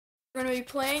We're gonna be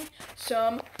playing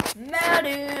some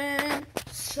Madden.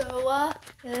 So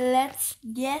let's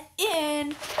get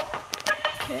in.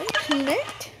 Okay,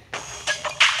 connect.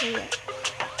 Alright.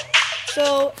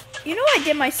 So I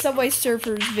did my Subway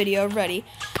Surfers video already.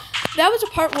 That was a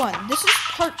part 1. This is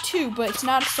part 2, but it's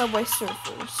not a Subway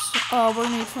Surfers. We're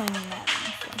gonna be playing Madden.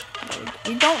 So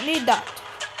we don't need that.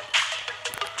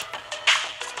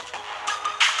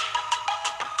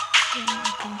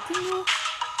 Continue.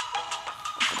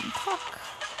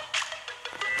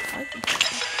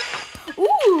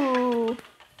 Ooh,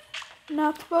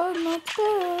 not bad, not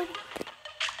bad.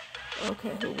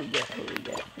 Okay, who we get?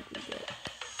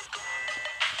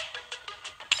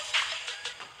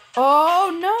 Oh,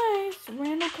 nice,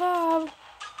 Randall Cobb.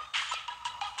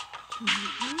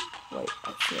 Wait,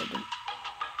 actually, I didn't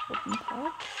open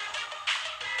Cobb.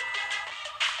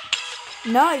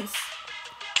 Nice.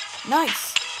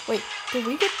 Wait, did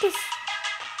we get this?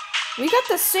 We got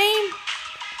the same.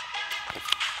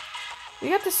 We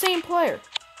got the same player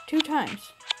 2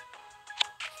 times.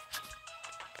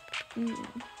 Wait,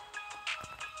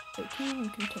 team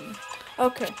and continue.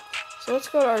 Okay, so let's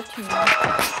go to our team.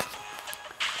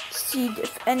 See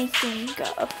if anything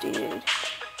got updated.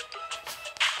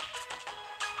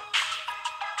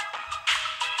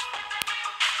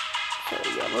 So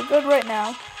yeah, we're good right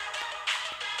now.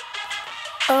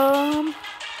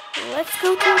 Let's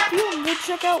go to the field and go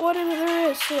check out what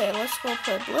there is today. Let's go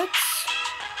play Blitz.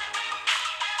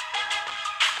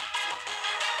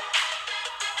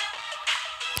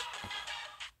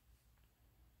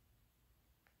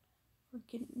 We're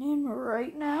getting in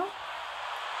right now.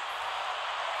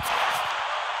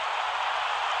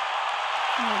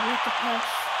 We have to pass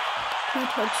 2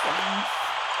 touchdowns.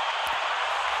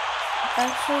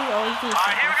 Actually, I always do this.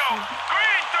 Alright, here we go.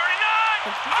 Green 39.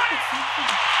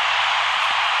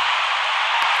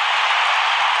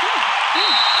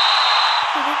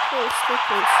 Stay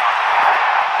close.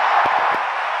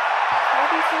 How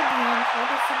does it land? Green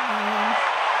 39.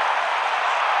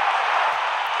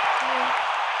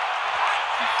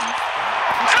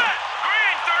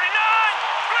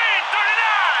 Green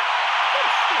 39.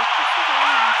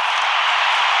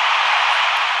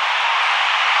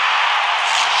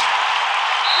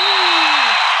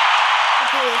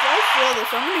 Okay, if I fail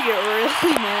this, I'm gonna get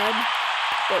really mad.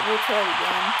 But we'll try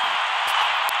again.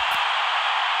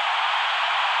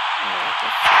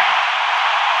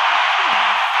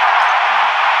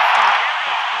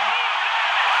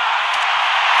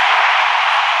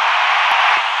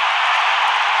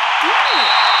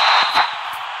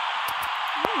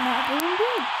 I'm not doing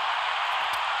good.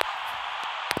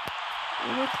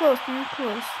 We were close.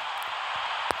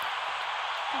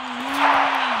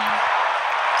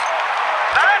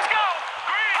 Let's go.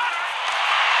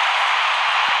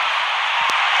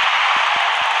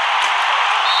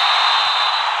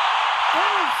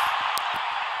 Green.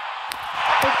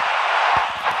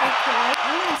 Okay,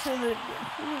 I'm gonna try that again.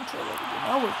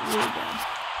 That was really bad.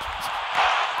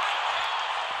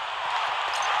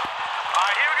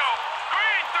 Alright, here we go.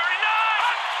 Green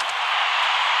 39.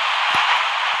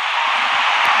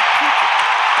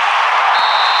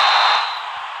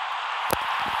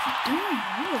 Damn,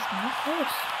 that was not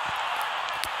close.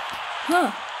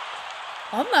 Huh.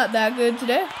 I'm not that good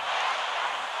today. Let's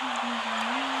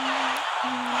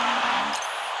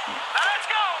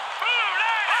go. Blue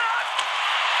Raiders.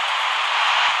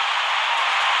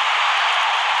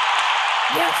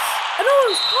 Yes! I know it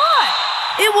was caught!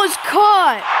 It was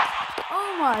caught!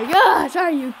 Oh my gosh,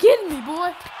 are you kidding me,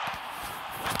 boy?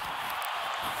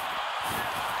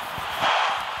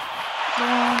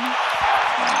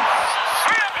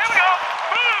 Hurry up, here we go.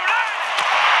 Blue Raiders.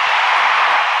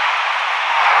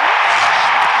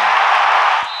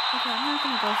 Okay, I'm not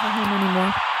gonna go for him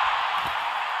anymore.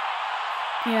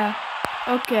 Yeah.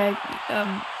 Okay.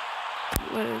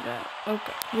 What is that?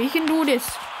 Okay. We can do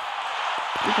this.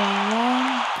 We're going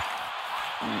long.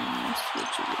 And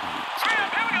switch it around. Hurry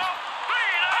up, here we go.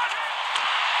 Green Raiders.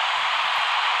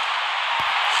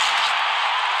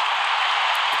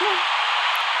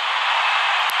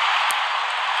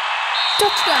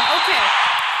 Touchdown.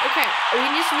 Okay. We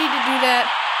just need to do that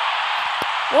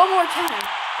one more time.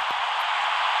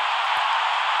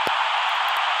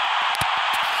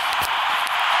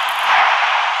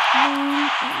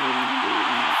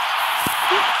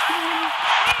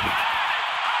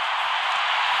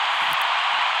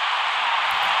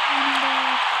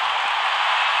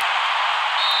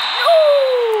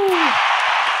 No!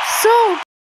 So,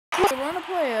 we're gonna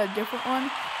play a different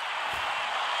one.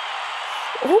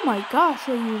 Oh my gosh,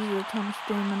 I used a ton of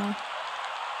stamina.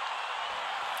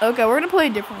 Okay, we're gonna play a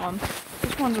different one.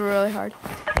 This one's really hard.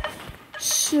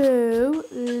 So So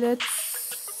let's.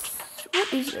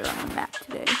 What is there on the map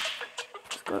today?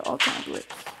 Let's go to all-time blitz.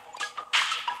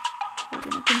 We're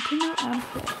gonna continue and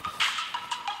play.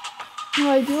 What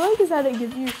I do like is that it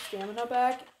gives you your stamina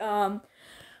back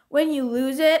when you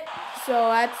lose it. So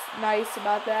that's nice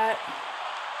about that.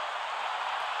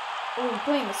 Oh, we're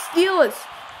playing the Steelers.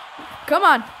 Come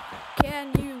on.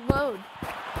 Can you load?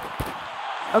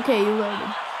 Okay, you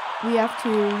loaded. We have to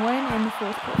win in the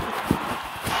fourth quarter.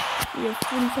 We have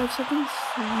 45 seconds.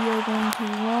 We are going to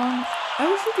run. I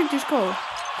wish we could just go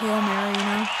Hail Mary, you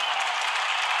know?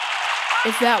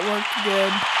 If that worked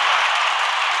good.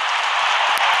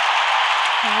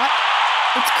 Caught.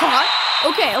 It's caught.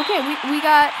 Okay, we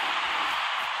got...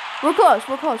 We're close.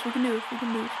 We can do it.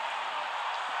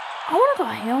 I want to go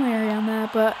Hail Mary on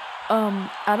that, but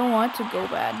I don't want it to go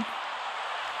bad.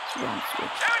 So we're gonna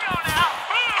switch. Here we go now.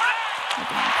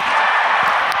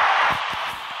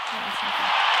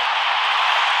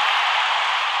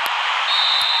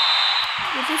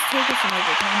 We'll just take us an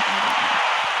overtime. I don't know.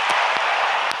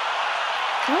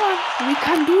 Come on, we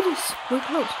can do this. We're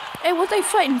close. Hey, what they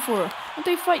fighting for?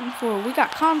 We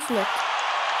got conflict.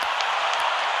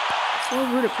 So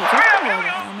vertical.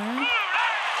 Man.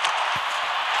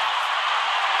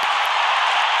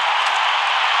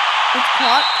 It's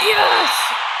caught. Yes!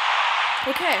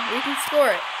 Okay, we can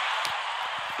score it.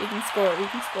 We can score it.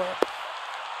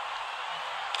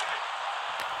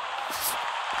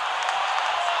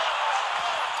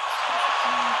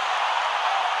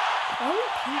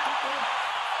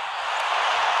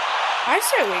 I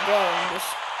say we go and just...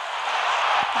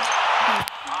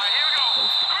 Here we go.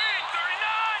 Green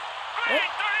 39.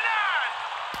 Green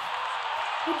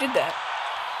 39. Who did that?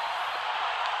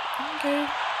 Okay.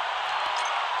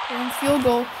 And field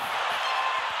goal.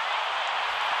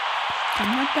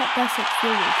 I'm not that best at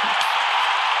field goal kicks.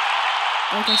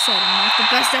 Like I said, I'm not the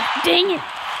best at... Dang it!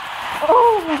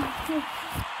 Oh!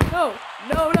 No.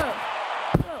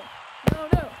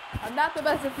 I'm not the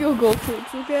best at field goal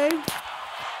kicks, okay?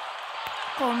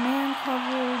 Oh, man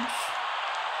coverage.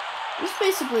 This is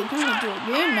basically turning into a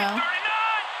game now. 39.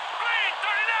 Green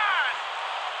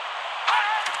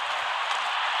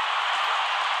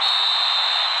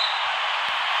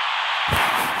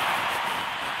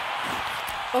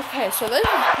 39. Okay, so this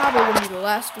is probably going to be the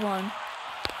last one.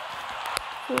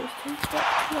 Here we go now.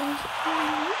 Green 39.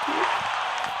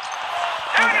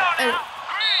 Green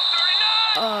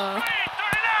 39.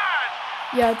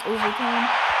 Yeah, it's overtime.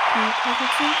 Oh,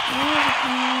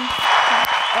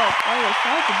 I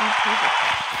tried to be perfect.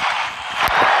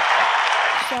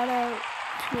 Shout out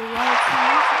to a lot of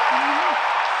teams.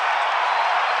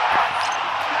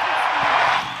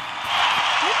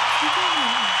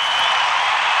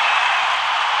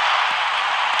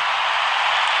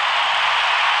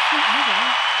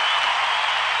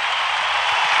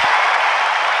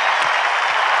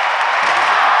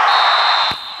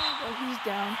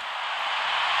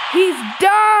 He's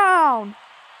down!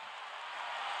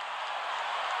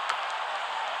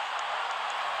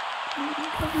 Here we go.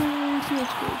 Blue landing.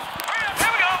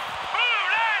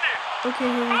 Okay, here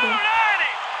we go. Blue landing.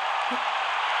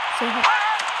 Say hi.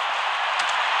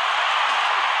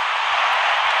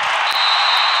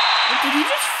 Did he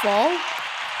just fall?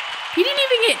 He didn't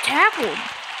even get tackled.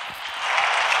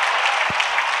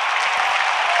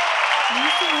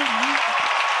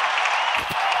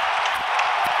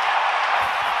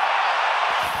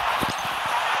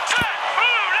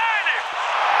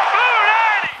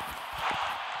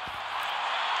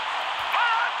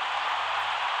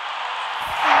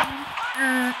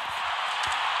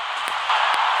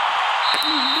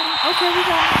 Okay, we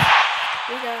got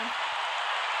him.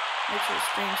 Make sure the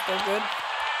stream's still good.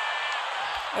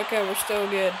 Okay, we're still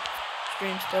good.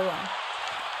 Stream's still on.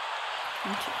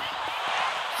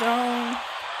 Zone.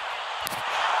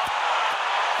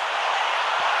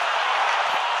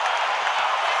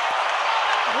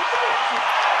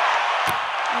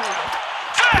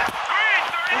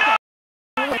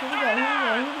 Here we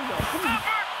go. Come on.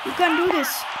 You can do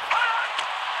this.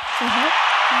 So help.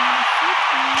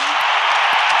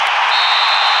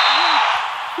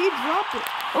 He dropped it.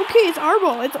 Okay, it's our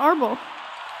ball. It's our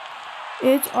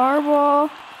ball.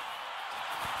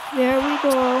 There we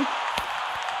go.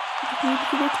 Just need to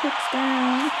get a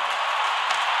touchdown.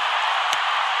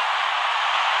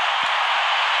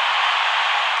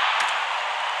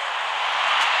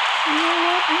 You know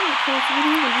what? I'm gonna close the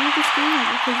video and read this game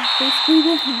because it's basically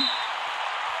done.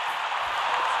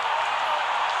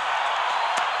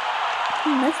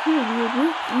 That's really weird.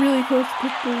 We're really close to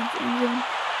Pittsburgh's end zone.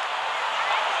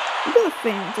 Look at the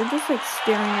fans. They're just like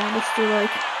staring at us. They're like...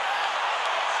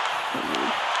 Here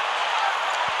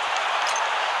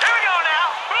we go now.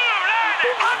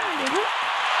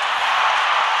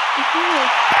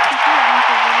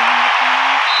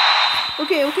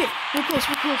 Okay, we're close.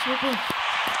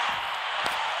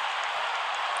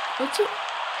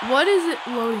 What is it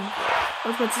loading for? I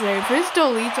was about to say, if it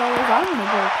deletes all those, I'm gonna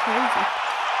go crazy.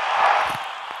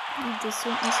 This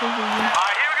one is over here.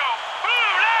 Alright, here we go.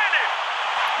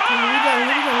 Boom, landed.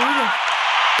 Okay, here we go.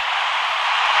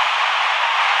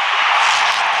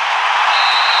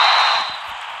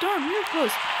 Darn, we were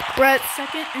close. We're at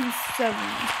 2nd and 7.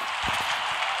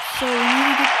 So we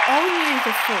need to get, all we need is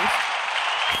the first.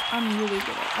 I'm really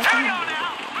good at it. I think I'm really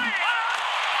good at it.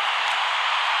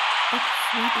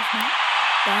 Sleep is not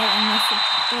bad unless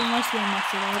we mess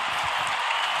it up.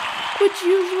 Which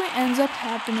usually ends up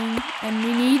happening, and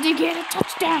we need to get a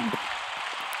touchdown.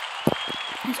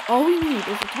 That's all we need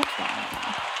is a touchdown right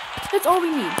now. That's all we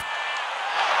need.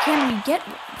 Can we get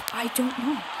one? I don't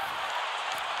know.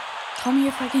 Tell me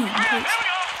if I can, please.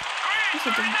 This is a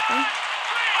different play.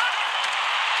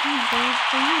 Come on,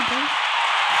 bro.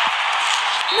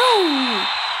 No!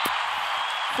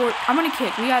 I'm gonna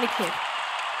kick. We gotta kick.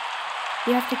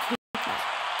 We have to kick.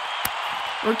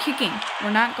 We're kicking.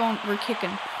 We're not going. We're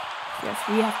kicking. Yes,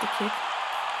 we have to kick.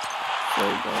 So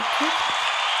we go kick.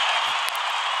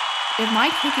 If my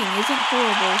kicking isn't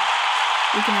horrible,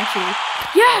 we can actually.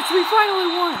 Yes, we finally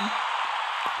won.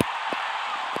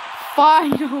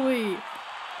 Finally.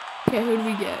 Okay, who do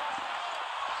we get?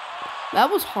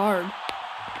 That was hard.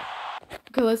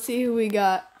 Okay, let's see who we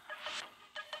got.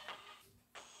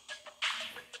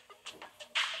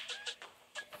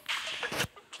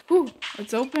 Ooh,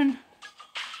 let's open.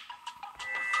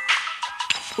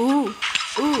 Ooh.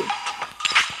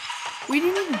 We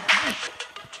didn't even have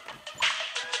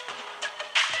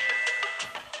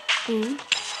it. Ooh.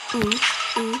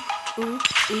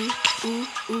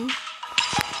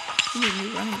 We need a new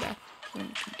running back. We're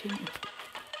gonna continue.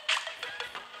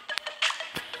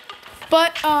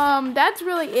 But, that's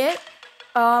really it.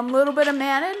 Little bit of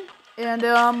Madden. And,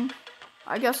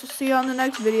 I guess we'll see you on the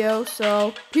next video.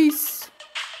 So, peace.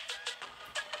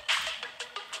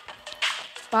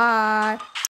 Bye.